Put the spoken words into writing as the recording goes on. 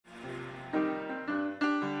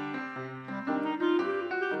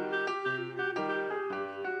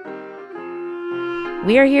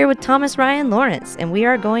We are here with Thomas Ryan Lawrence, and we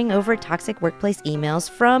are going over toxic workplace emails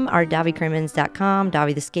from our DaviCrimmins.com,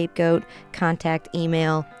 Davi the Scapegoat, contact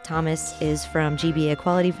email. Thomas is from GBA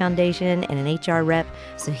Equality Foundation and an HR rep,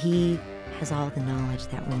 so he has all the knowledge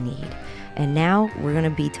that we need. And now we're going to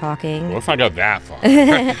be talking... Well, let's not go that far.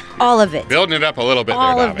 all of it. Building it up a little bit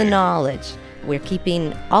all there, of the knowledge. We're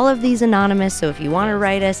keeping all of these anonymous, so if you want to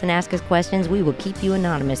write us and ask us questions, we will keep you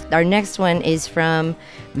anonymous. Our next one is from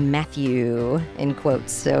Matthew, in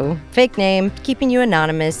quotes. So, fake name, keeping you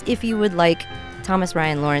anonymous. If you would like Thomas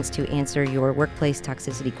Ryan Lawrence to answer your workplace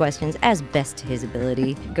toxicity questions as best to his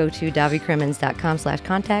ability, go to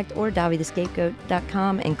DaviCrimmins.com/contact or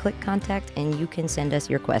DaviTheScapegoat.com and click contact, and you can send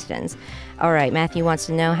us your questions. All right, Matthew wants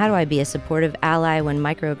to know, how do I be a supportive ally when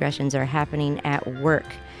microaggressions are happening at work?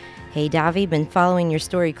 Hey, Davi, been following your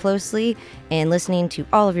story closely and listening to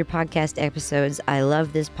all of your podcast episodes. I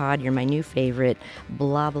love this pod. You're my new favorite.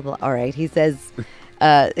 Blah, blah, blah. All right. He says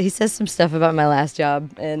some stuff about my last job,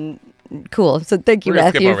 and cool. So thank you,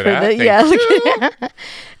 Matthew, for that.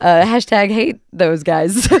 Hashtag hate those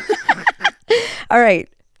guys. All right.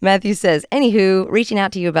 Matthew says, anywho, reaching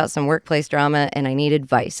out to you about some workplace drama, and I need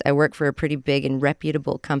advice. I work for a pretty big and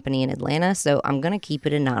reputable company in Atlanta, so I'm going to keep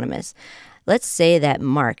it anonymous. Let's say that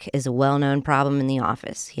Mark is a well-known problem in the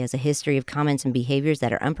office. He has a history of comments and behaviors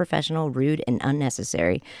that are unprofessional, rude, and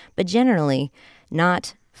unnecessary, but generally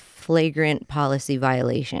not flagrant policy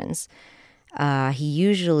violations. He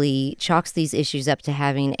usually chalks these issues up to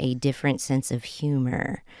having a different sense of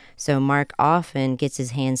humor. So Mark often gets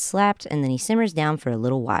his hands slapped and then he simmers down for a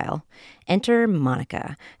little while. Enter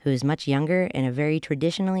Monica, who is much younger and a very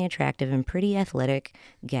traditionally attractive and pretty athletic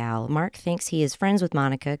gal. Mark thinks he is friends with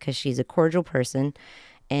Monica because she's a cordial person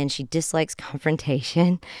and she dislikes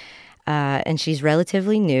confrontation. And she's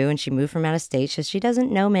relatively new and she moved from out of state, so she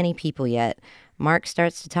doesn't know many people yet. Mark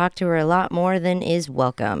starts to talk to her a lot more than is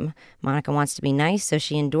welcome. Monica wants to be nice, so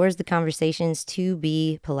she endures the conversations to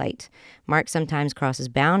be polite. Mark sometimes crosses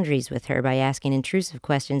boundaries with her by asking intrusive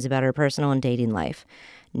questions about her personal and dating life.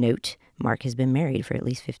 Note, Mark has been married for at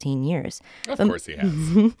least 15 years. Of course he has.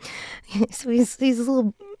 So he's a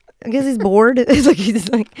little... I guess he's bored. He's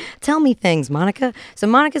like, tell me things, Monica. So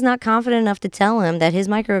Monica's not confident enough to tell him that his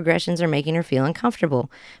microaggressions are making her feel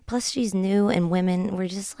uncomfortable. Plus, she's new, and women, we're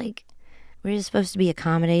just supposed to be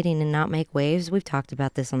accommodating and not make waves. We've talked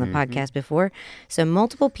about this on the podcast before. So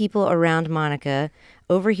multiple people around Monica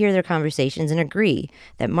overhear their conversations and agree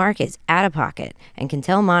that Mark is out of pocket and can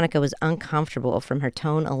tell Monica was uncomfortable from her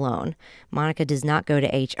tone alone. Monica does not go to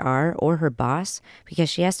HR or her boss because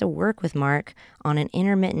she has to work with Mark on an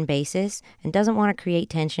intermittent basis and doesn't want to create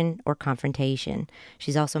tension or confrontation.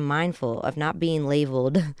 She's also mindful of not being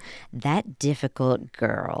labeled that difficult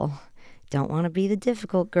girl. Don't want to be the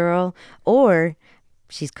difficult girl, or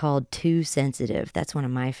she's called too sensitive. That's one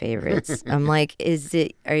of my favorites. I'm like,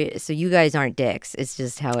 so you guys aren't dicks. It's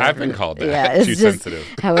just how I've been called that. Yeah, it's too just sensitive.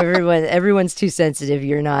 How everyone's too sensitive.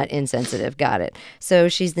 You're not insensitive. Got it. So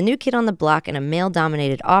she's the new kid on the block in a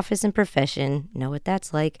male-dominated office and profession. Know what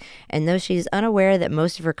that's like. And though she's unaware that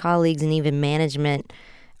most of her colleagues and even management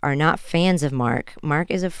are not fans of Mark, Mark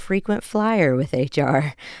is a frequent flyer with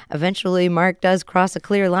HR. Eventually, Mark does cross a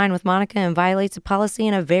clear line with Monica and violates a policy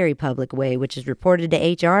in a very public way, which is reported to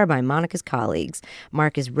HR by Monica's colleagues.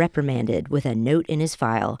 Mark is reprimanded with a note in his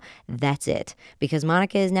file. That's it. Because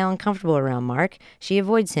Monica is now uncomfortable around Mark, she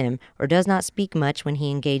avoids him or does not speak much when he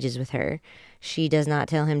engages with her. She does not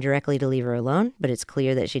tell him directly to leave her alone, but it's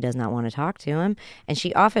clear that she does not want to talk to him, and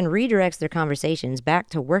she often redirects their conversations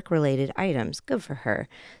back to work-related items. Good for her.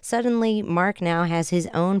 Suddenly, Mark now has his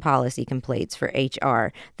own policy complaints for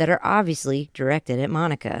HR that are obviously directed at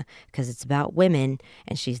Monica, because it's about women,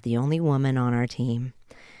 and she's the only woman on our team.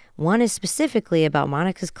 One is specifically about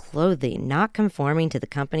Monica's clothing not conforming to the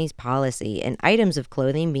company's policy and items of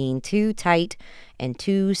clothing being too tight and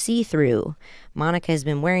too see-through. Monica has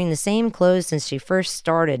been wearing the same clothes since she first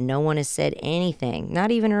started. No one has said anything,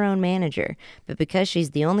 not even her own manager. But because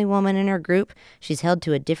she's the only woman in her group, she's held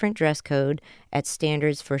to a different dress code at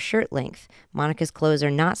standards for shirt length. Monica's clothes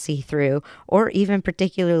are not see-through or even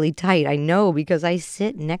particularly tight. I know because I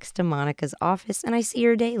sit next to Monica's office and I see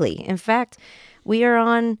her daily. In fact, we are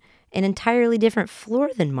on an entirely different floor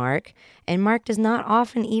than Mark, and Mark does not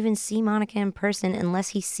often even see Monica in person unless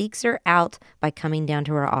he seeks her out by coming down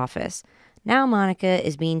to her office. Now Monica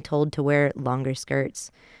is being told to wear longer skirts.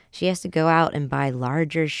 She has to go out and buy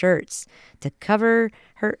larger shirts to cover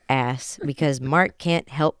her ass because Mark can't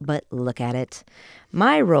help but look at it.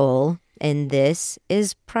 My role in this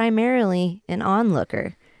is primarily an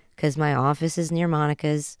onlooker because my office is near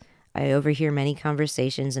Monica's. I overhear many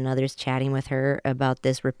conversations and others chatting with her about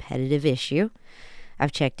this repetitive issue.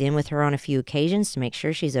 I've checked in with her on a few occasions to make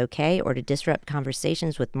sure she's okay or to disrupt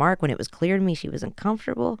conversations with Mark when it was clear to me she was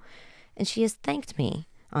uncomfortable. And she has thanked me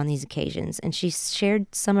on these occasions, and she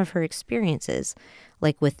shared some of her experiences,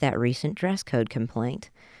 like with that recent dress code complaint.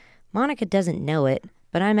 Monica doesn't know it,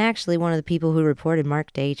 but I'm actually one of the people who reported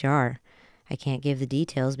Mark to HR. I can't give the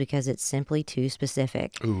details because it's simply too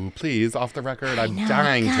specific. Ooh, please, off the record. I'm No,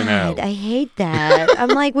 dying to know. God, I hate that. I'm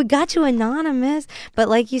like, we got you anonymous. But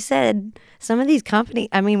like you said, some of these companies,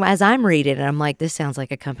 I mean, as I'm reading it, I'm like, this sounds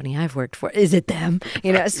like a company I've worked for. Is it them?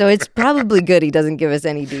 You know, so it's probably good he doesn't give us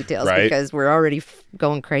any details Right. because we're already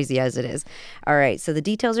going crazy as it is. All right, so the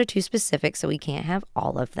details are too specific, so we can't have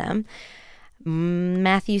all of them.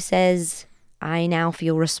 Matthew says, I now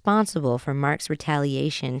feel responsible for Mark's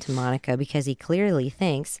retaliation to Monica because he clearly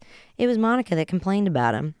thinks it was Monica that complained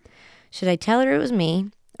about him. Should I tell her it was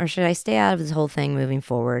me, or should I stay out of this whole thing moving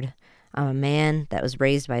forward? I'm a man that was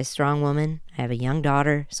raised by a strong woman. I have a young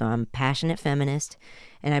daughter, so I'm a passionate feminist,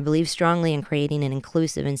 and I believe strongly in creating an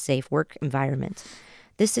inclusive and safe work environment.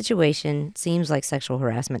 This situation seems like sexual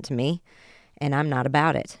harassment to me, and I'm not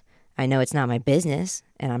about it. I know it's not my business,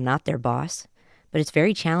 and I'm not their boss. But it's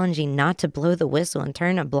very challenging not to blow the whistle and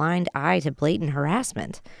turn a blind eye to blatant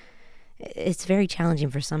harassment. It's very challenging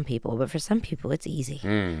for some people, but for some people it's easy.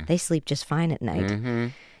 They sleep just fine at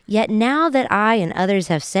night. Yet now that I and others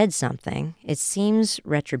have said something, it seems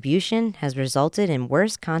retribution has resulted in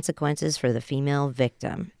worse consequences for the female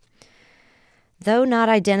victim. Though not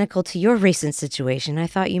identical to your recent situation, I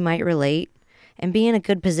thought you might relate and be in a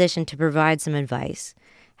good position to provide some advice.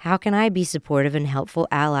 How can I be supportive and helpful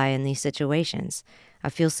ally in these situations? I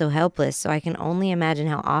feel so helpless, so I can only imagine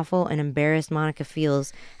how awful and embarrassed Monica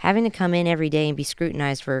feels having to come in every day and be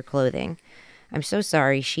scrutinized for her clothing. I'm so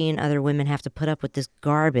sorry she and other women have to put up with this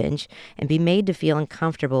garbage and be made to feel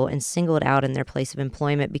uncomfortable and singled out in their place of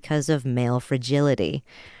employment because of male fragility.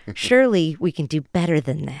 Surely we can do better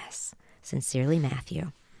than this. Sincerely,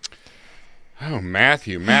 Matthew. Oh,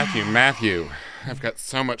 Matthew. I've got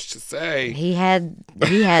so much to say. He had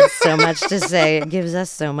so much to say. It gives us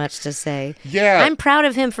so much to say. Yeah. I'm proud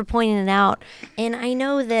of him for pointing it out. And I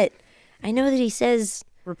know that he says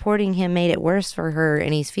reporting him made it worse for her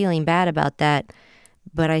and he's feeling bad about that,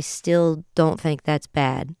 but I still don't think that's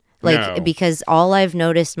bad. No. Because all I've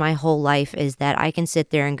noticed my whole life is that I can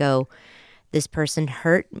sit there and go, this person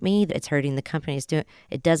hurt me, it's hurting the company,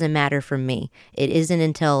 it doesn't matter for me. It isn't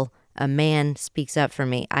until a man speaks up for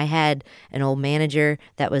me. I had an old manager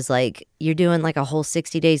that was like, you're doing like a whole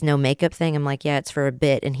 60 days no makeup thing. I'm like, yeah, it's for a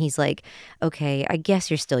bit. And he's like, okay, I guess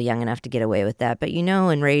you're still young enough to get away with that. But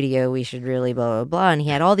in radio, we should really blah, blah, blah. And he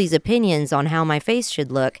had all these opinions on how my face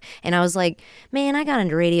should look. And I was like, man, I got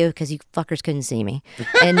into radio because you fuckers couldn't see me.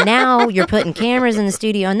 And now you're putting cameras in the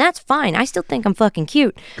studio and that's fine. I still think I'm fucking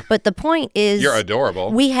cute. But the point is, You're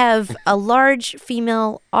adorable. We have a large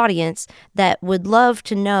female audience that would love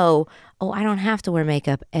to know, oh, I don't have to wear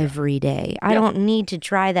makeup every day. I don't need to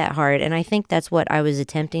try that hard. And I think that's what I was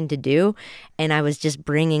attempting to do. And I was just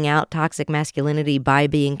bringing out toxic masculinity by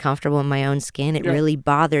being comfortable in my own skin. It really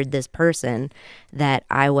bothered this person that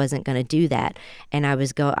I wasn't going to do that. And I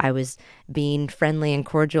was being friendly and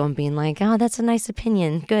cordial and being like, oh, that's a nice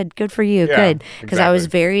opinion. Good for you. Yeah, Good. Because I was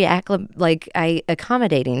exactly. very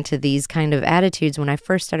accommodating to these kind of attitudes when I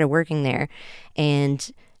first started working there. And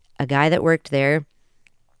a guy that worked there,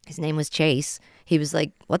 his name was Chase. He was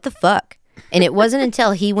like, what the fuck? And it wasn't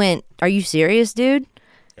until he went, are you serious, dude?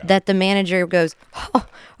 That the manager goes,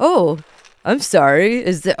 oh, I'm sorry.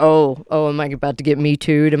 Am I about to get Me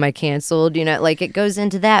Too'd? Am I canceled? It goes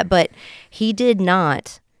into that. But he did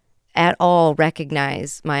not at all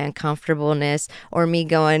recognize my uncomfortableness or me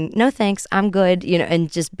going, no thanks, I'm good,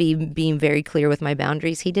 and just being very clear with my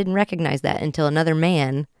boundaries. He didn't recognize that until another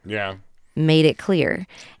man made it clear.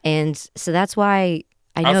 And so that's why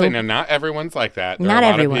I'll say, now, not everyone's like that. There Not are a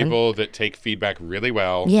lot everyone. of people that take feedback really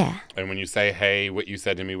well. Yeah. And when you say, hey, what you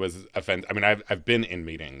said to me was offensive. I mean, I've been in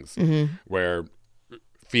meetings where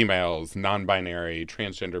females, non-binary,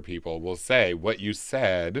 transgender people will say, what you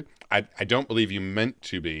said, I don't believe you meant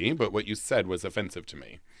to be, but what you said was offensive to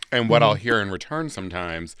me. And what I'll hear in return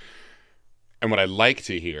sometimes, and what I like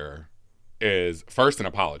to hear, is first an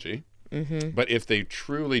apology. But if they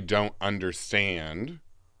truly don't understand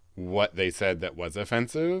what they said that was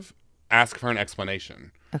offensive, ask for an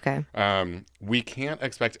explanation. Okay. We can't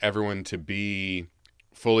expect everyone to be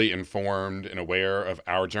fully informed and aware of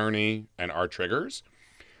our journey and our triggers.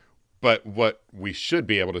 But what we should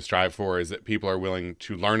be able to strive for is that people are willing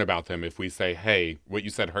to learn about them if we say, hey, what you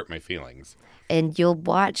said hurt my feelings. And you'll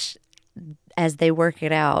watch as they work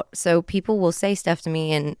it out. So people will say stuff to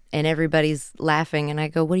me and everybody's laughing and I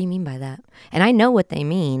go, what do you mean by that? And I know what they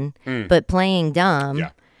mean, but playing dumb, Yeah.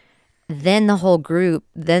 then the whole group,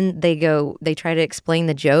 then they try to explain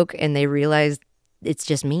the joke and they realize it's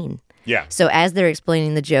just mean. Yeah. So as they're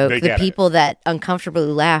explaining the joke, They the get it. people that uncomfortably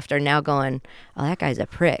laughed are now going, oh, that guy's a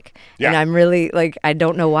prick. Yeah. And I'm really like, I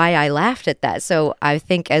don't know why I laughed at that. So I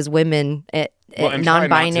think as women, And try not to be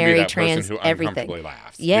non-binary, that trans, person who everything. uncomfortably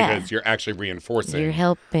laughs. Yeah. Because you're actually reinforcing You're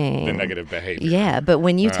helping. the negative behavior. Yeah, but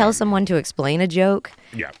when you tell someone to explain a joke,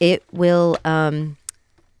 Yeah. it will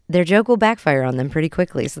their joke will backfire on them pretty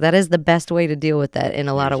quickly. So that is the best way to deal with that in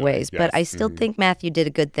a lot of Usually, ways. But I yes. still think Matthew did a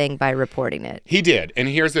good thing by reporting it. He did. And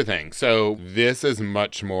here's the thing. So this is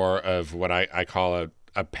much more of what I call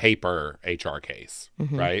a paper HR case,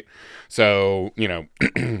 right? So,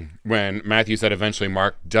 when Matthew said eventually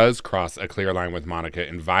Mark does cross a clear line with Monica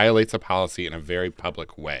and violates a policy in a very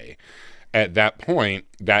public way, at that point,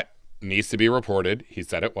 that needs to be reported. He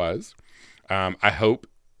said it was. I hope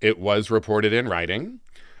it was reported in writing.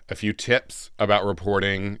 A few tips about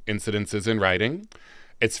reporting incidences in writing.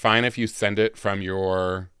 It's fine if you send it from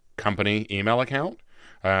your company email account,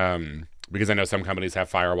 because I know some companies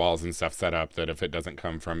have firewalls and stuff set up that if it doesn't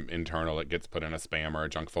come from internal, it gets put in a spam or a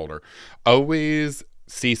junk folder. Always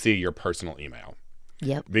CC your personal email.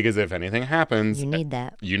 Yep. Because if anything happens, You need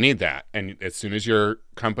that. you need that. And as soon as your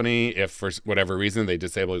company, if for whatever reason they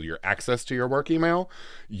disable your access to your work email,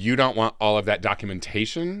 you don't want all of that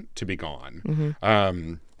documentation to be gone.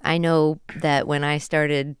 I know that when I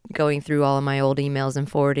started going through all of my old emails and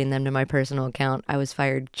forwarding them to my personal account, I was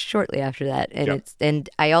fired shortly after that. And Yep. and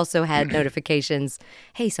I also had notifications,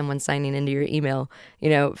 hey, someone's signing into your email,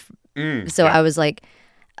 So yeah. I was like,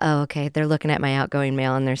 oh, okay, they're looking at my outgoing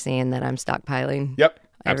mail and they're seeing that I'm stockpiling Yep.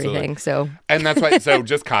 everything. Absolutely. So And that's why, so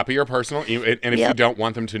just copy your personal email. And if you Yep. don't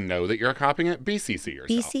want them to know that you're copying it, BCC yourself.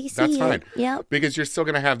 BCC That's it. fine. Yep. Because you're still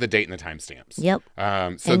going to have the date and the timestamps. Yep.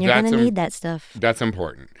 So And you're that's going to need that stuff. That's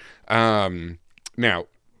important. Now,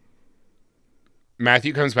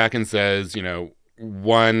 Matthew comes back and says,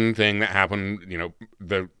 one thing that happened,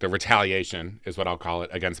 the retaliation is what I'll call it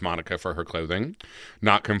against Monica for her clothing,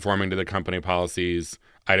 not conforming to the company policies,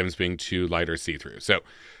 items being too light or see-through. So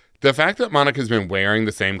the fact that Monica's been wearing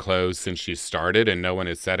the same clothes since she started and no one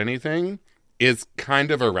has said anything is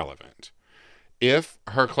kind of irrelevant. If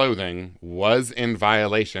her clothing was in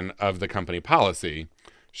violation of the company policy,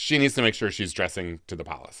 she needs to make sure she's dressing to the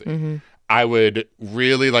policy. I would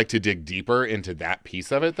really like to dig deeper into that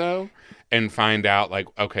piece of it, though, and find out,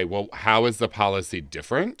 okay, well, how is the policy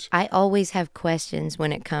different? I always have questions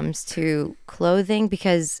when it comes to clothing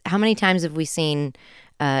because how many times have we seen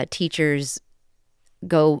teachers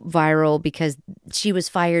go viral because she was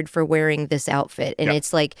fired for wearing this outfit and Yep.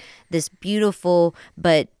 it's like this beautiful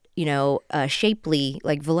but shapely,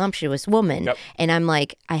 like voluptuous woman. Yep. And I'm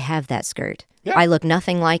like, I have that skirt. Yeah. I look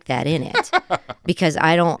nothing like that in it because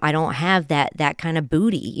I don't have that kind of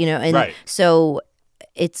booty, and Right. so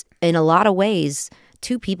it's in a lot of ways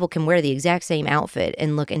two people can wear the exact same outfit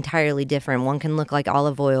and look entirely different. One can look like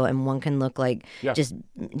olive oil and one can look like Yeah.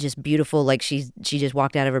 just beautiful, like she just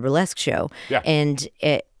walked out of a burlesque show. Yeah. And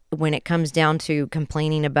when it comes down to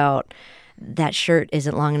complaining about that shirt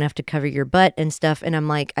isn't long enough to cover your butt and stuff, and I'm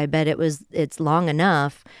like, I bet it's long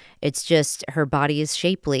enough. It's just her body is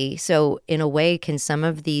shapely. So in a way, can some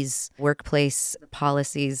of these workplace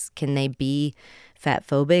policies, can they be fat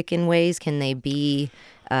phobic in ways? Can they be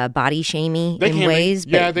body shamey They in can ways?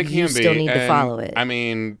 be. Yeah, but they can you be. still need to And, follow it. I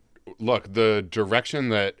mean, look, the direction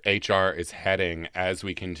that HR is heading as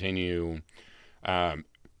we continue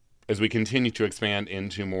to expand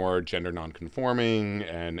into more gender nonconforming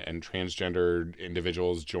and transgender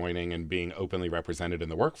individuals joining and being openly represented in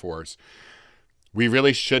the workforce, we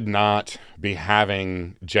really should not be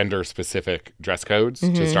having gender-specific dress codes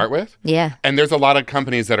to start with. Yeah. And there's a lot of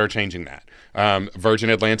companies that are changing that. Virgin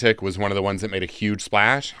Atlantic was one of the ones that made a huge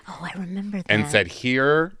splash Oh, I remember that. and said,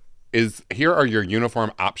 here are your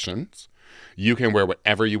uniform options. You can wear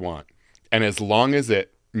whatever you want. And as long as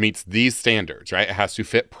it meets these standards, right? It has to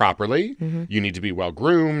fit properly. You need to be well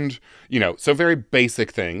groomed, so very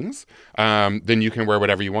basic things. Then you can wear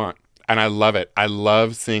whatever you want. And I love it. I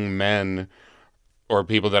love seeing men or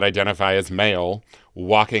people that identify as male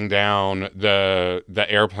walking down the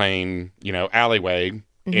airplane, alleyway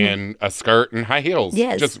in a skirt and high heels.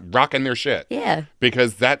 Yes. Just rocking their shit. Yeah.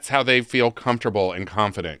 Because that's how they feel comfortable and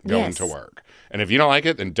confident going Yes. to work. And if you don't like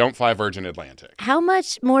it, then don't fly Virgin Atlantic. How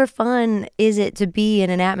much more fun is it to be in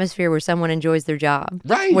an atmosphere where someone enjoys their job?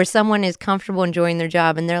 Right. Where someone is comfortable enjoying their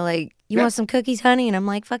job and they're like, You want some cookies, honey? And I'm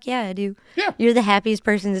like, fuck yeah, I do. Yeah. You're the happiest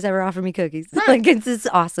person that's ever offered me cookies. Like, it's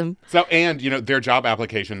awesome. So, and, their job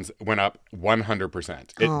applications went up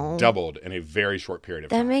 100%. It doubled in a very short period of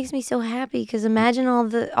time. That makes me so happy because imagine all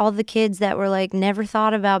the kids that were like, never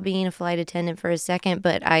thought about being a flight attendant for a second,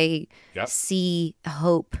 but I see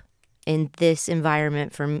hope in this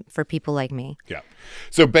environment for people like me. Yeah.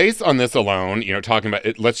 So based on this alone, talking about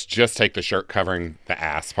it, let's just take the shirt covering the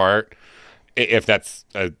ass part. If that's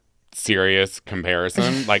a serious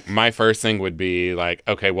comparison, like my first thing would be like,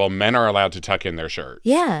 okay, well, men are allowed to tuck in their shirts.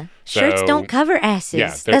 Yeah. Shirts don't cover asses.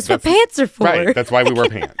 Yeah, that's what pants are for. Right. That's why we wear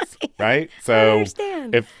pants. Right. So I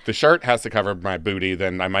understand. If the shirt has to cover my booty,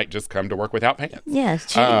 then I might just come to work without pants.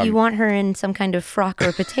 Yes. You want her in some kind of frock or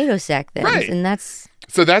a potato sack then. Right. And that's...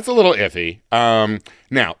 So that's a little iffy.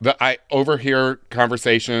 Now, I overhear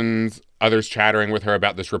conversations, others chattering with her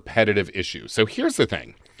about this repetitive issue. So here's the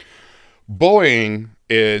thing. Bullying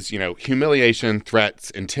is, humiliation,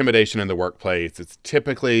 threats, intimidation in the workplace. It's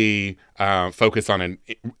typically focused on an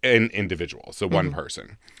individual, so one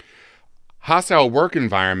person. Hostile work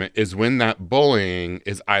environment is when that bullying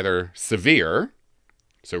is either severe,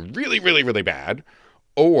 so really, really, really bad,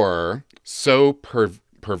 or so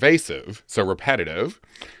pervasive, so repetitive,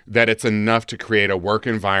 that it's enough to create a work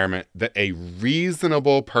environment that a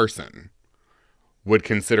reasonable person would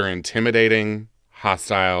consider intimidating,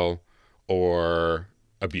 hostile, or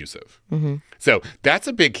abusive. So that's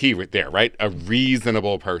a big key right there, right? A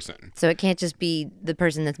reasonable person. So it can't just be the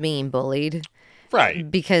person that's being bullied. Right.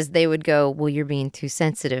 Because they would go, well, you're being too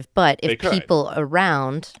sensitive. But if people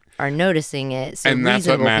around are noticing it, so and that's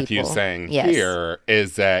what Matthew's people, saying here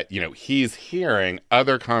is that, he's hearing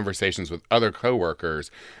other conversations with other coworkers.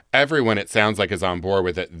 Everyone, it sounds like, is on board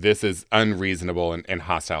with it. This is unreasonable and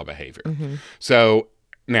hostile behavior. So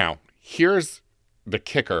now here's the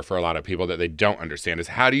kicker for a lot of people that they don't understand is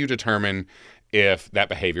how do you determine if that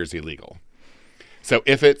behavior is illegal? So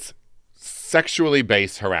if it's sexually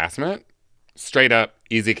based harassment, straight up,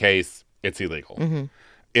 easy case, it's illegal.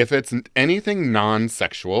 If it's anything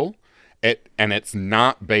non-sexual, and it's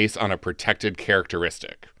not based on a protected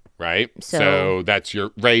characteristic, right? So that's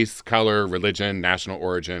your race, color, religion, national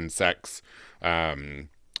origin, sex,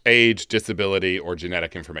 age, disability, or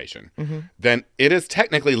genetic information, then it is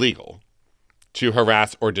technically legal to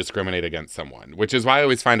harass or discriminate against someone, which is why I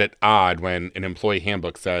always find it odd when an employee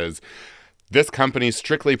handbook says, this company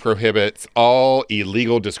strictly prohibits all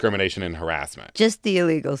illegal discrimination and harassment. Just the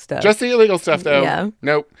illegal stuff. Just the illegal stuff, though. Yeah.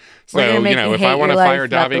 Nope. So, if I want to fire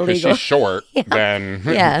Davi because she's short, then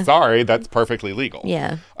sorry, that's perfectly legal.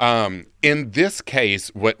 Yeah. In this case,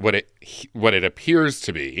 what it appears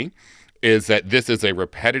to be is that this is a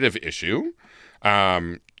repetitive issue.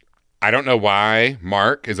 I don't know why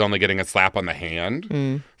Mark is only getting a slap on the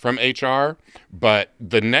hand from HR, but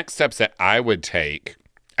the next steps that I would take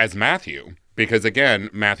as Matthew, because again,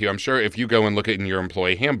 Matthew, I'm sure if you go and look at in your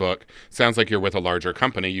employee handbook, sounds like you're with a larger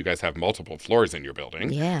company. You guys have multiple floors in your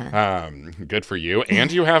building. Yeah. Good for you.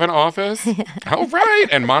 And you have an office. All right.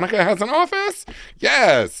 And Monica has an office.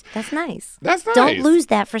 Yes. That's nice. That's nice. Don't lose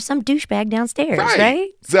that for some douchebag downstairs, right?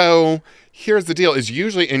 So here's the deal is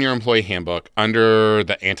usually in your employee handbook under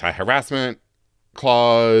the anti-harassment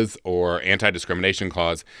clause or anti-discrimination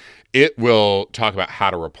clause, it will talk about how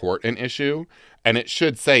to report an issue. And it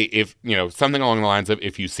should say if, something along the lines of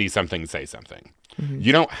if you see something, say something.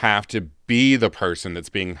 You don't have to be the person that's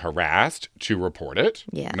being harassed to report it,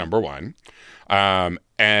 number one.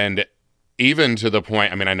 And even to the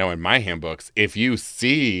point, I know in my handbooks, if you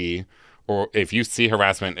see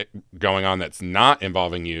harassment going on that's not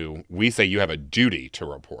involving you, we say you have a duty to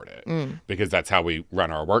report it because that's how we run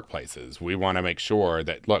our workplaces. We want to make sure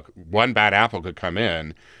that, look, one bad apple could come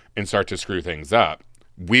in and start to screw things up.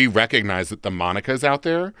 We recognize that the Monicas out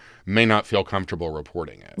there may not feel comfortable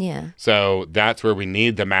reporting it. Yeah. So that's where we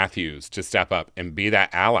need the Matthews to step up and be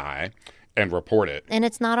that ally and report it. And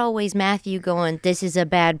it's not always Matthew going, this is a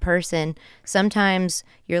bad person. Sometimes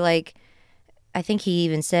you're like, I think he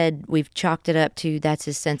even said we've chalked it up to that's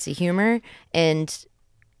his sense of humor. And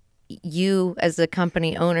you as a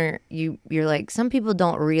company owner, you're like, some people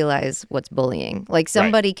don't realize what's bullying. Like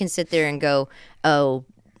somebody can sit there and go, oh,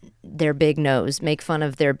 their big nose, make fun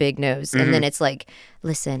of their big nose. And then it's like,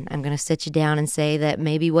 listen, I'm going to sit you down and say that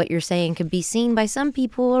maybe what you're saying could be seen by some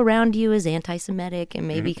people around you as anti-Semitic and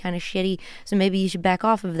maybe kind of shitty. So maybe you should back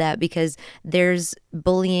off of that because there's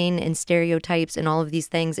bullying and stereotypes and all of these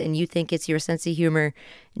things. And you think it's your sense of humor.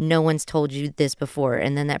 No one's told you this before.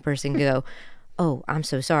 And then that person go, oh, I'm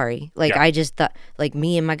so sorry. Like, I just thought, like,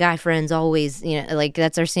 me and my guy friends always, like,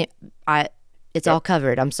 that's our, It's all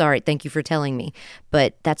covered. I'm sorry. Thank you for telling me.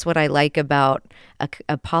 But that's what I like about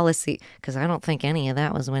a policy, because I don't think any of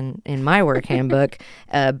that was in my work handbook.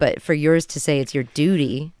 But for yours to say it's your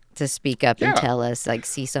duty to speak up and tell us, like,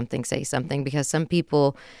 see something, say something, because some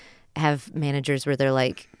people have managers where they're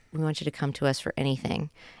like, we want you to come to us for anything.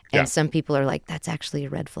 And some people are like, that's actually a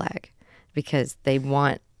red flag, because they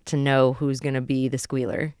want to know who's going to be the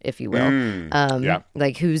squealer, if you will.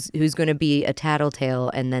 Like who's going to be a tattletale,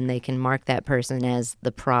 and then they can mark that person as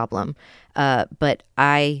the problem. But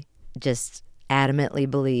I just adamantly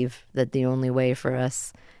believe that the only way for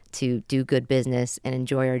us to do good business and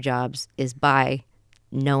enjoy our jobs is by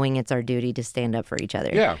knowing it's our duty to stand up for each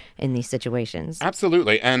other in these situations.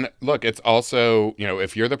 Absolutely. And look, it's also,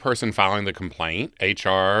 if you're the person filing the complaint,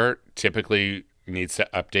 HR typically needs to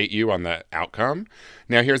update you on the outcome.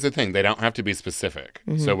 Now, here's the thing. They don't have to be specific.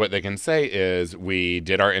 So what they can say is, we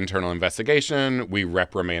did our internal investigation. We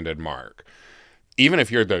reprimanded Mark. Even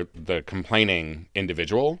if you're the complaining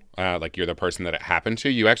individual, like you're the person that it happened to,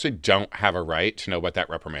 you actually don't have a right to know what that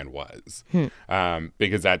reprimand was,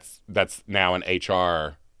 because that's now an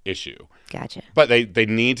HR issue. Gotcha. But they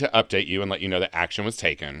need to update you and let you know that action was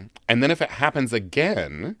taken. And then if it happens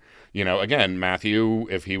again, again, Matthew,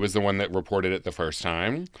 if he was the one that reported it the first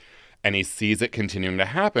time and he sees it continuing to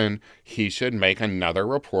happen, he should make another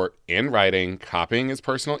report in writing, copying his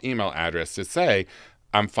personal email address to say,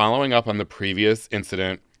 I'm following up on the previous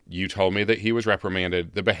incident. You told me that he was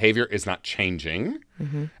reprimanded. The behavior is not changing.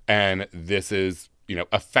 And this is,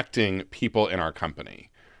 affecting people in our company.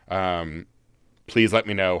 Please let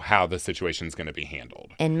me know how the situation is going to be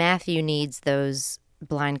handled. And Matthew needs those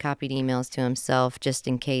blind copied emails to himself just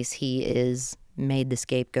in case he is made the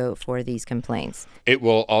scapegoat for these complaints. It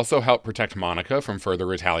will also help protect Monica from further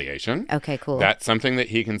retaliation. Okay, cool. That's something that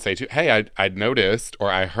he can say to, hey, I'd noticed, or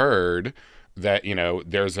I heard that,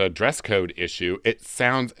 there's a dress code issue. It's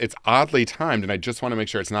oddly timed, and I just want to make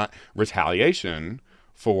sure it's not retaliation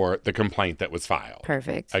for the complaint that was filed.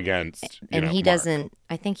 Perfect. Against, and he Mark. doesn't,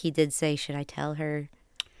 I think he did say, should I tell her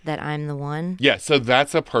that I'm the one? Yeah, so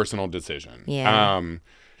that's a personal decision. Yeah.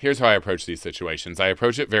 Here's how I approach these situations. I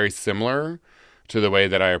approach it very similar to the way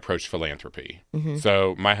that I approach philanthropy.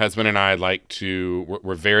 So my husband and I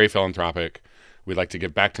we're very philanthropic. We like to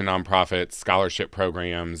give back to nonprofits, scholarship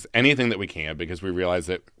programs, anything that we can, because we realize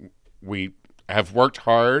that we have worked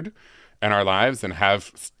hard in our lives and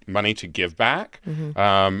have money to give back,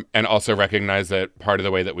 and also recognize that part of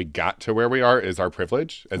the way that we got to where we are is our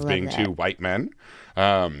privilege as being two white men.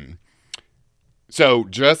 So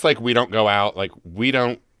just like we don't go out, like we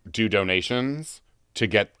don't do donations to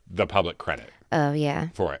get the public credit. Oh, yeah.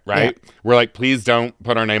 For it, right? Yeah. We're like, please don't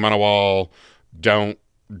put our name on a wall. Don't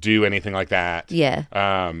do anything like that. Yeah.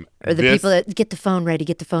 Or the people that get the phone ready.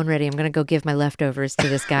 I'm going to go give my leftovers to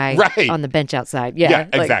this guy on the bench outside. Yeah,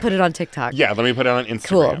 exactly. Like, put it on TikTok. Yeah, let me put it on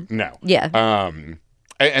Instagram. Cool. No. Yeah.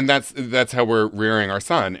 And that's how we're rearing our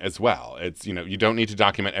son as well. It's, you don't need to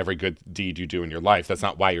document every good deed you do in your life. That's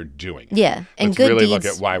not why you're doing it. Yeah. And Let's good really deeds, look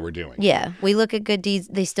at why we're doing it. Yeah. We look at good deeds.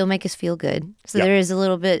 They still make us feel good. So there is a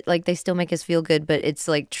little bit like they still make us feel good, but it's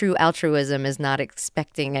like true altruism is not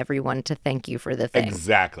expecting everyone to thank you for the thing.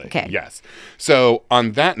 Exactly. Okay. Yes. So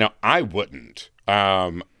on that note, I wouldn't.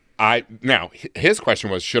 Now, his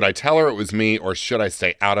question was, should I tell her it was me or should I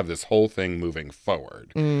stay out of this whole thing moving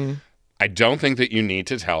forward? I don't think that you need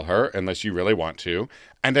to tell her unless you really want to.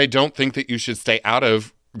 And I don't think that you should stay out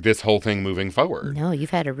of this whole thing moving forward. No,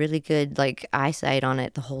 you've had a really good eyesight on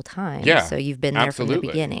it the whole time. Yeah. So you've been there from the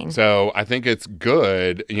beginning. So I think it's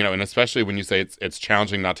good, and especially when you say it's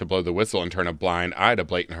challenging not to blow the whistle and turn a blind eye to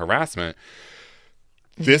blatant harassment.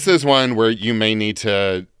 This is one where you may need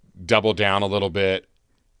to double down a little bit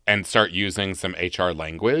and start using some HR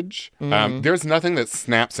language. There's nothing that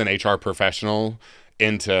snaps an HR professional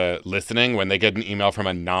into listening when they get an email from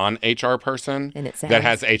a non-HR person and it sounds, that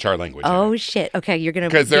has HR language. Oh, shit. Okay, you're going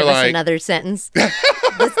to give us another sentence.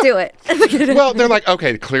 Let's do it. Well, they're like,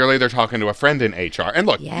 okay, clearly they're talking to a friend in HR. And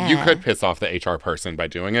look, you could piss off the HR person by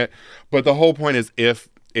doing it. But the whole point is if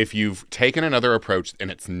you've taken another approach and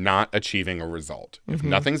it's not achieving a result, if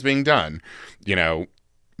nothing's being done,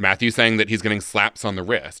 Matthew's saying that he's getting slaps on the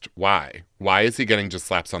wrist. Why? Why is he getting just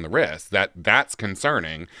slaps on the wrist? That's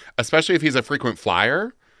concerning, especially if he's a frequent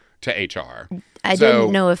flyer to HR. I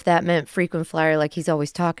didn't know if that meant frequent flyer, like he's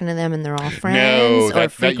always talking to them and they're all friends. No,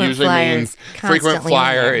 that usually means frequent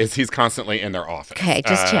flyer is he's constantly in their office. Okay,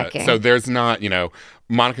 just checking. So there's not,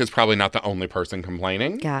 Monica's probably not the only person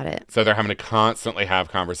complaining. Got it. So they're having to constantly have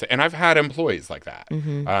conversations. And I've had employees like that,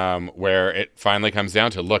 where it finally comes down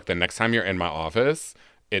to, look, the next time you're in my office,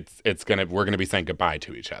 we're gonna be saying goodbye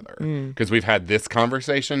to each other because we've had this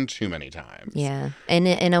conversation too many times. Yeah. And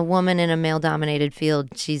in a woman in a male-dominated field,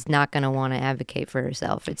 she's not going to want to advocate for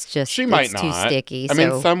herself. It's just She might it's not. too sticky. I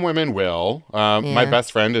mean, some women will. My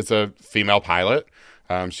best friend is a female pilot.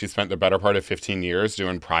 She spent the better part of 15 years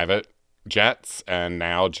doing private jets and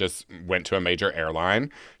now just went to a major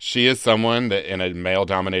airline. She is someone that in a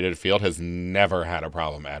male-dominated field has never had a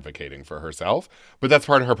problem advocating for herself, but that's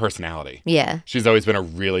part of her personality. Yeah. She's always been a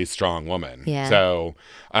really strong woman. Yeah. So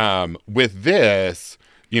with this,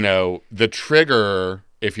 the trigger,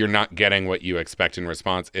 if you're not getting what you expect in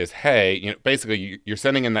response, is, hey, basically you're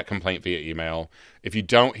sending in that complaint via email. If you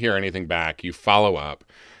don't hear anything back, you follow up.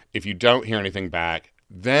 If you don't hear anything back,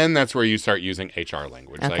 then that's where you start using HR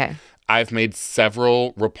language. Okay. Like, I've made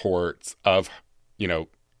several reports of,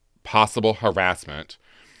 possible harassment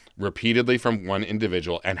repeatedly from one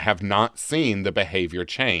individual and have not seen the behavior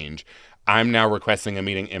change. I'm now requesting a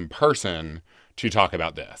meeting in person to talk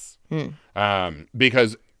about this.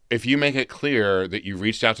 Because if you make it clear that you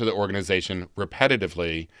reached out to the organization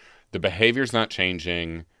repetitively, the behavior's not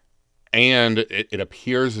changing, and it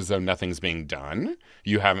appears as though nothing's being done,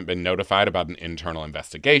 you haven't been notified about an internal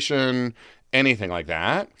investigation, anything like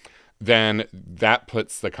that, then that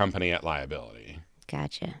puts the company at liability.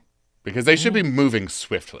 Gotcha. Because they should be moving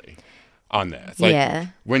swiftly on this. Like,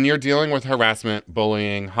 when you're dealing with harassment,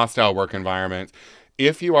 bullying, hostile work environments,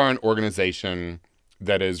 if you are an organization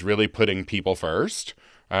that is really putting people first,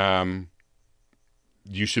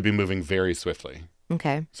 you should be moving very swiftly.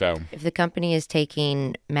 Okay. So if the company is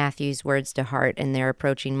taking Matthew's words to heart and they're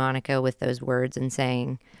approaching Monica with those words and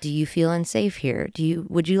saying, "Do you feel unsafe here?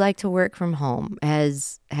 Would you like to work from home?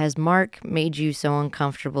 Has Mark made you so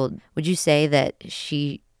uncomfortable?" Would you say that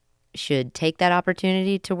she should take that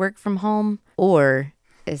opportunity to work from home, or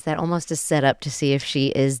is that almost a setup to see if she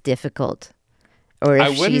is difficult? Or if I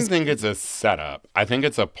wouldn't think it's a setup. I think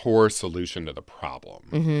it's a poor solution to the problem.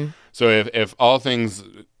 Mm-hmm. So if all things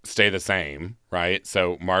stay the same, right?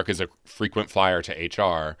 So Mark is a frequent flyer to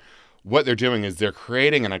HR. What they're doing is they're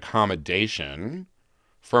creating an accommodation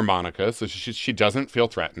for Monica so she doesn't feel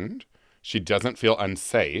threatened. She doesn't feel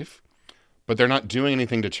unsafe. But they're not doing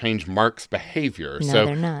anything to change Mark's behavior. No, so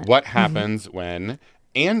they're not. What happens when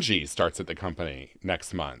Angie starts at the company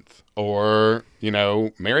next month? Or,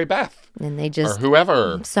 Mary Beth. And they just, or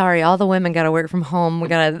whoever. Sorry, all the women got to work from home.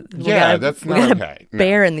 That's not okay.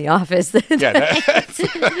 Bear in the office. It's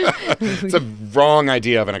a wrong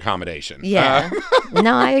idea of an accommodation. Yeah.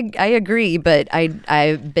 No, I agree. But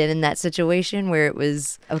I've been in that situation where it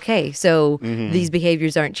was, okay, so these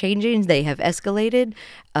behaviors aren't changing. They have escalated.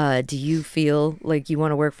 Do you feel like you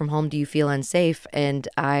want to work from home? Do you feel unsafe? And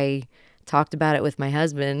I talked about it with my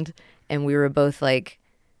husband, and we were both like,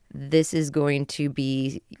 this is going to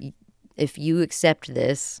be, if you accept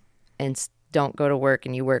this and don't go to work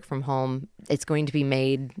and you work from home, it's going to be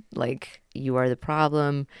made like you are the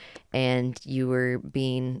problem and you were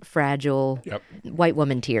being fragile. Yep. White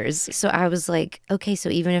woman tears. So I was like, okay, so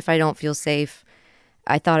even if I don't feel safe,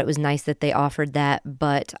 I thought it was nice that they offered that,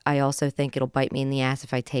 but I also think it'll bite me in the ass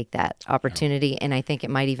if I take that opportunity, and I think it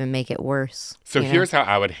might even make it worse. So here's how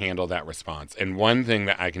I would handle that response. And one thing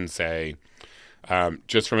that I can say,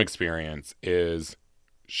 just from experience, is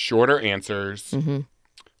shorter answers,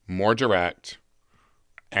 more direct,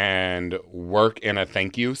 and work in a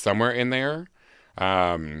thank you somewhere in there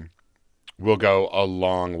will go a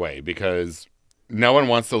long way, because no one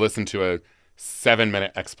wants to listen to a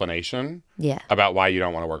 7-minute explanation about why you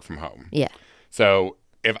don't want to work from home. Yeah. So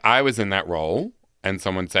if I was in that role and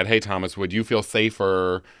someone said, "Hey, Thomas, would you feel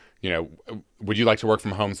safer? Would you like to work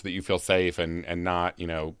from home so that you feel safe and not,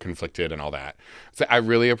 conflicted and all that?" So I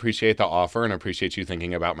really appreciate the offer and appreciate you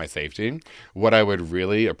thinking about my safety. What I would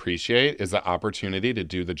really appreciate is the opportunity to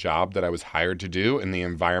do the job that I was hired to do in the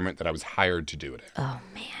environment that I was hired to do it in. Oh,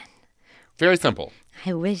 man. Very simple.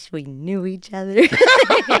 I wish we knew each other.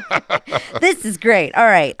 This is great. All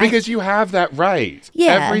right. Because you have that right.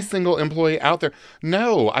 Yeah. Every single employee out there.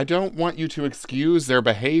 No, I don't want you to excuse their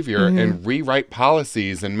behavior and rewrite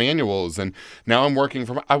policies and manuals. And now I'm working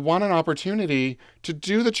from, I want an opportunity to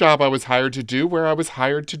do the job I was hired to do where I was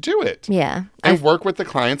hired to do it. Yeah. And work with the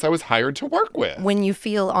clients I was hired to work with. When you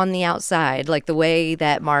feel on the outside, like the way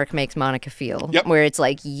that Mark makes Monica feel, Yep. where it's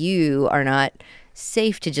like you are not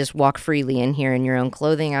safe to just walk freely in here in your own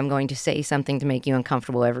clothing. I'm going to say something to make you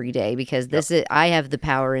uncomfortable every day because I have the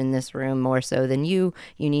power in this room more so than you.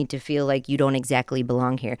 You need to feel like you don't exactly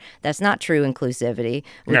belong here. That's not true inclusivity,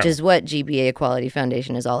 which is what GBA Equality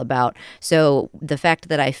Foundation is all about. So the fact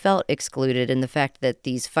that I felt excluded and the fact that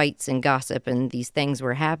these fights and gossip and these things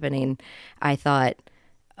were happening, I thought,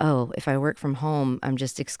 oh, if I work from home, I'm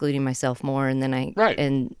just excluding myself more, and then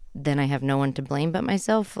I have no one to blame but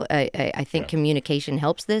myself. I think communication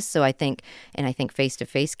helps this. So I think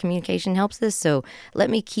face-to-face communication helps this. So let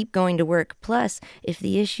me keep going to work. Plus, if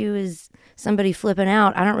the issue is somebody flipping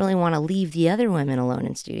out, I don't really want to leave the other women alone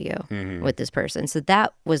in studio with this person. So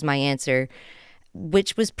that was my answer,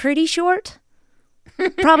 which was pretty short.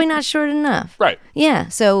 Probably not short enough. Right. Yeah.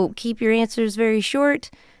 So keep your answers very short.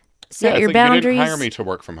 Set your boundaries. You didn't hire me to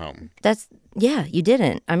work from home. You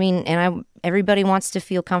didn't. I mean, everybody wants to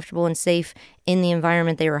feel comfortable and safe in the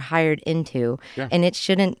environment they were hired into. Yeah. And it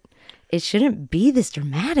shouldn't be this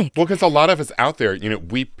dramatic. Well, because a lot of us out there,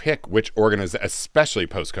 we pick which especially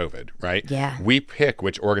post-COVID, right? Yeah. We pick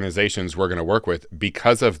which organizations we're going to work with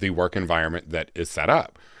because of the work environment that is set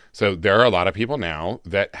up. So there are a lot of people now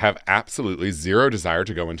that have absolutely zero desire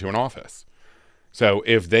to go into an office. So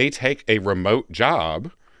if they take a remote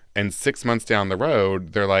job and 6 months down the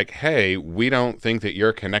road, they're like, hey, we don't think that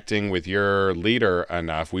you're connecting with your leader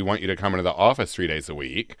enough. We want you to come into the office 3 days a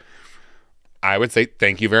week. I would say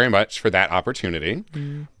thank you very much for that opportunity,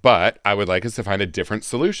 but I would like us to find a different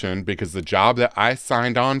solution because the job that I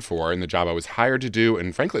signed on for and the job I was hired to do,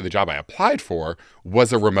 and frankly, the job I applied for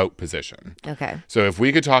was a remote position. Okay. So if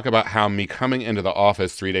we could talk about how me coming into the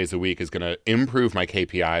office 3 days a week is going to improve my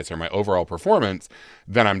KPIs or my overall performance,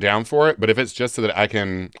 then I'm down for it. But if it's just so that I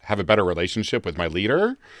can have a better relationship with my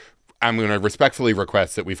leader, I'm going to respectfully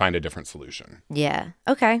request that we find a different solution. Yeah.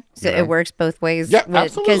 Okay. So it works both ways. Yeah,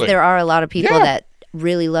 absolutely. Because there are a lot of people that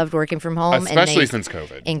really loved working from home. Especially since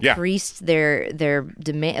COVID. Increased their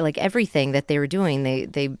demand, like everything that they were doing.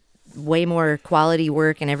 They way more quality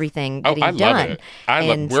work and everything getting done.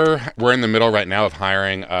 We're in the middle right now of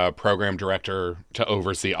hiring a program director to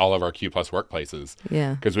oversee all of our Q+ workplaces.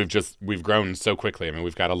 Yeah. Because we've grown so quickly. I mean,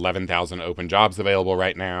 we've got 11,000 open jobs available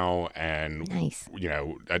right now and nice.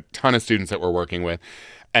 A ton of students that we're working with.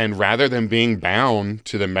 And rather than being bound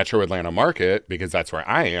to the Metro Atlanta market, because that's where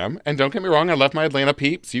I am, and don't get me wrong, I love my Atlanta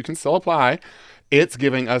peeps, you can still apply. It's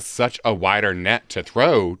giving us such a wider net to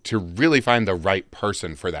throw to really find the right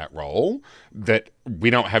person for that role that we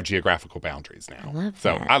don't have geographical boundaries now. I love that.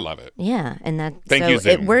 So I love it. Yeah. And Thank you,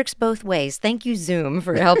 Zoom. It works both ways. Thank you, Zoom,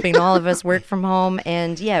 for helping all of us work from home.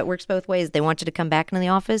 And yeah, it works both ways. They want you to come back into the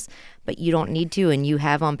office, but you don't need to. And you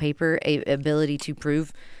have on paper a ability to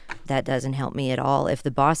prove that doesn't help me at all. If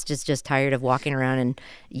the boss is just tired of walking around and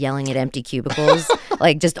yelling at empty cubicles,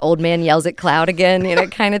 like just old man yells at cloud again,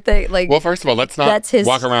 kind of thing. Like, well, first of all, let's not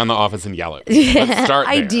walk around the office and yell at people. Yeah, let's start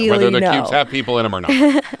there, ideally, whether the cubes have people in them or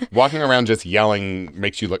not. Walking around just yelling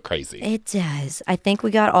makes you look crazy. It does. I think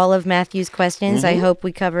we got all of Matthew's questions. I hope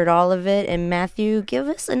we covered all of it. And Matthew, give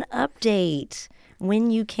us an update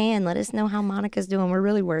when you can. Let us know how Monica's doing. We're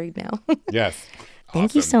really worried now. Yes.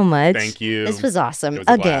 Thank you so much. Thank you. This was awesome. It was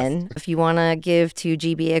Again, if you want to give to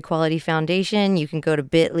GBA Equality Foundation, you can go to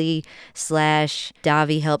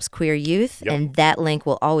bit.ly/Davi Helps Queer Youth, and that link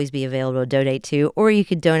will always be available to donate to, or you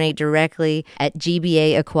could donate directly at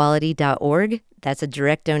gbaequality.org. That's a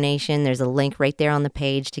direct donation. There's a link right there on the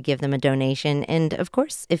page to give them a donation. And of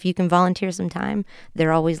course, if you can volunteer some time,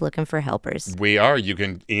 they're always looking for helpers. We are. You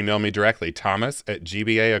can email me directly,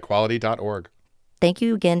 thomas@gbaequality.org. Thank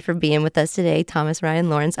you again for being with us today, Thomas Ryan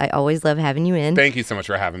Lawrence. I always love having you in. Thank you so much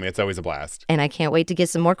for having me. It's always a blast. And I can't wait to get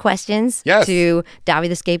some more questions to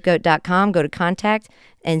DaviTheScapegoat.com. Go to contact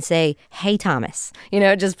and say, hey, Thomas.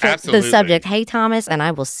 Just put the subject, hey, Thomas, and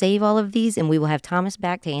I will save all of these, and we will have Thomas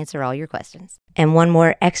back to answer all your questions. And one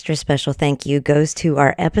more extra special thank you goes to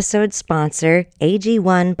our episode sponsor,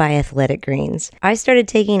 AG1 by Athletic Greens. I started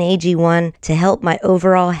taking AG1 to help my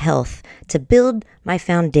overall health, to build my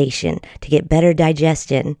foundation, to get better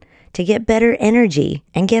digestion, to get better energy.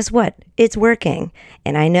 And guess what? It's working.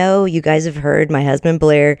 And I know you guys have heard my husband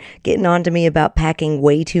Blair getting on to me about packing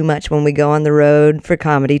way too much when we go on the road for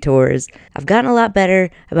comedy tours. I've gotten a lot better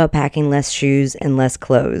about packing less shoes and less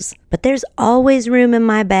clothes. But there's always room in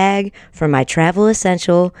my bag for my travel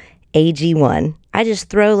essential, AG1. I just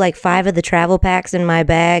throw like 5 of the travel packs in my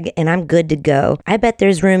bag and I'm good to go. I bet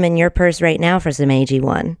there's room in your purse right now for some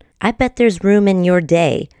AG1. I bet there's room in your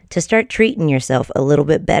day to start treating yourself a little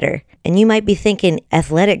bit better. And you might be thinking,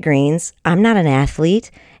 Athletic Greens, I'm not an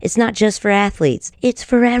athlete. It's not just for athletes. It's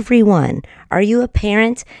for everyone. Are you a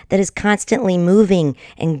parent that is constantly moving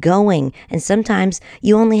and going, and sometimes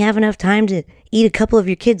you only have enough time to eat a couple of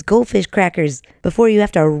your kids' goldfish crackers before you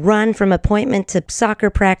have to run from appointment to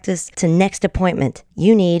soccer practice to next appointment?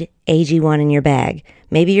 You need AG1 in your bag.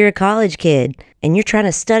 Maybe you're a college kid and you're trying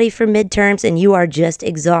to study for midterms and you are just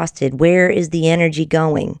exhausted. Where is the energy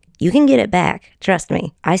going? You can get it back. Trust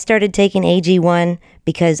me. I started taking AG1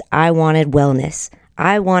 because I wanted wellness.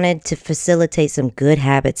 I wanted to facilitate some good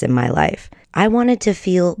habits in my life. I wanted to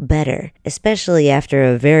feel better, especially after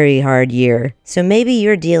a very hard year. So maybe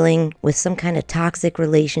you're dealing with some kind of toxic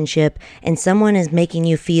relationship and someone is making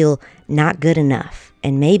you feel not good enough.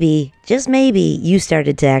 And maybe, just maybe, you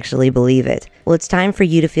started to actually believe it. Well, it's time for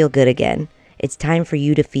you to feel good again. It's time for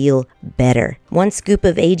you to feel better. 1 scoop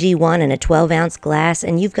of AG1 in a 12-ounce glass,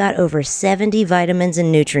 and you've got over 70 vitamins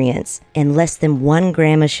and nutrients and less than 1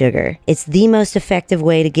 gram of sugar. It's the most effective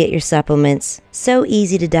way to get your supplements. So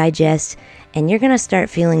easy to digest, and you're going to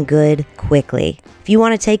start feeling good quickly. If you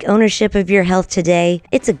want to take ownership of your health today,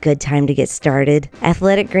 it's a good time to get started.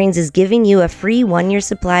 Athletic Greens is giving you a free 1-year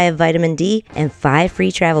supply of vitamin D and 5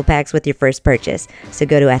 free travel packs with your first purchase. So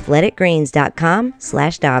go to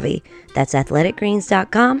athleticgreens.com/Davi. That's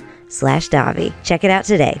athleticgreens.com/Davi. Check it out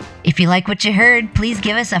today. If you like what you heard, please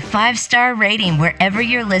give us a 5-star rating wherever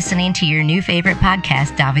you're listening to your new favorite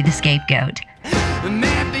podcast, Davi the Scapegoat.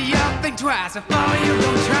 Maybe you'll think twice before you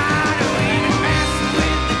go try.